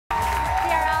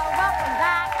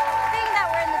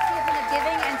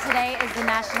is the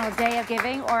National Day of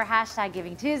Giving, or hashtag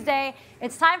Giving Tuesday.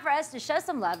 It's time for us to show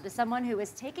some love to someone who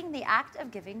is taking the act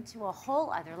of giving to a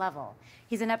whole other level.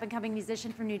 He's an up-and-coming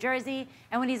musician from New Jersey,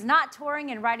 and when he's not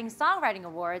touring and writing songwriting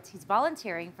awards, he's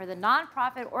volunteering for the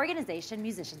nonprofit organization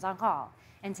Musicians on Call.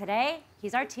 And today,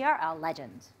 he's our TRL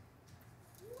legend.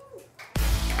 All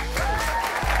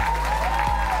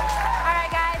right,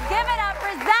 guys, give it up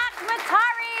for Zach Matari.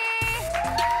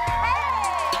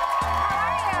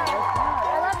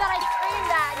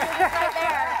 Right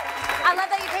there. I love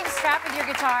that you came strapped with your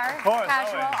guitar. Of course,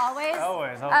 casual, always.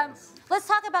 Always. Let's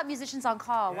talk about Musicians on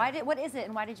Call. Yeah. What is it,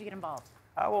 and why did you get involved?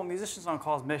 Well, Musicians on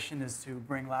Call's mission is to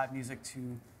bring live music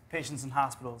to patients in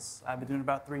hospitals. I've been doing it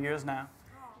about 3 years now,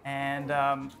 and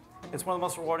it's one of the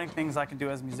most rewarding things I can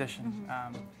do as a musician,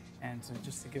 and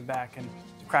just to give back and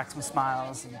to crack some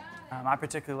smiles. And I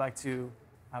particularly like to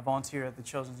volunteer at the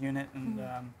children's unit, and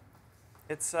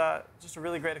it's just a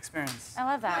really great experience. I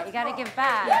love that. You got to give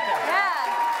back. Yeah.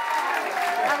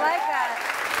 I like that.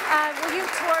 Well,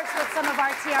 you've toured with some of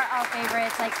our TRL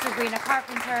favorites like Sabrina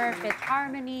Carpenter, Fifth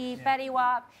Harmony, Fetty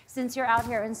Wap. Since you're out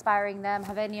here inspiring them,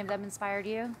 have any of them inspired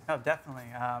you? Oh,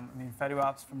 definitely. I mean, Fetty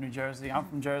Wap's from New Jersey. I'm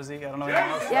from Jersey. I don't know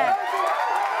anyone else. Yeah.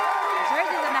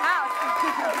 Jersey's in the house.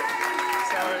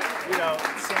 So, you know,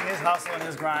 seeing his hustle and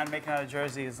his grind, making out of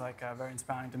Jersey is like very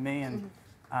inspiring to me. And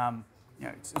you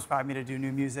know, it's inspired me to do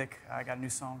new music. I got a new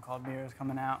song called Mirrors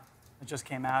coming out. It just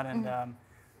came out, and a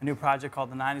new project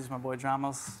called The 90s, my boy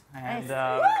Dramos. And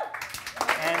yeah,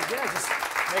 just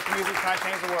making music, trying to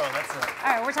change the world. That's it.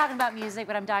 All right, we're talking about music,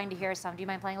 but I'm dying to hear some. Do you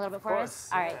mind playing a little bit for us?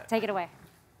 All right, take it away.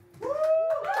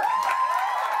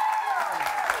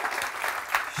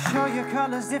 Show your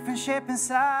colors, different shape and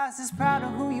sizes. Proud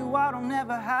of who you are, don't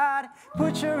never hide it.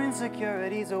 Put your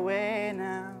insecurities away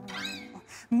now.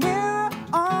 Mirror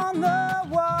on the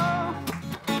wall,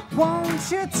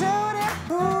 won't you tell them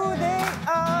who they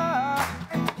are?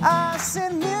 I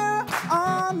said mirror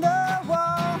on the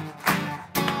wall,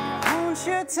 won't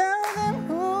you tell them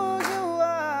who you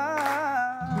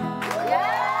are?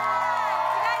 Yeah!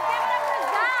 You guys give it up for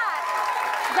Zach.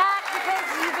 Zach, because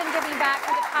you've been giving back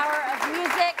to the power of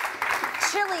music,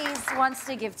 Chili's wants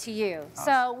to give to you.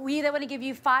 So we either want to give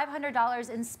you $500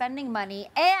 in spending money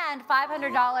and $500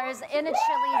 in a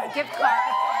Chili's gift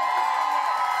card.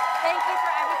 Thank you for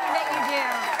everything that you do.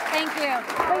 Thank you.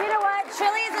 But you know what?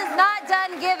 Chili's is not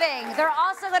done giving. They're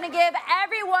also going to give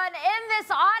everyone in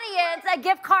this audience a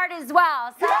gift card as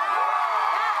well. So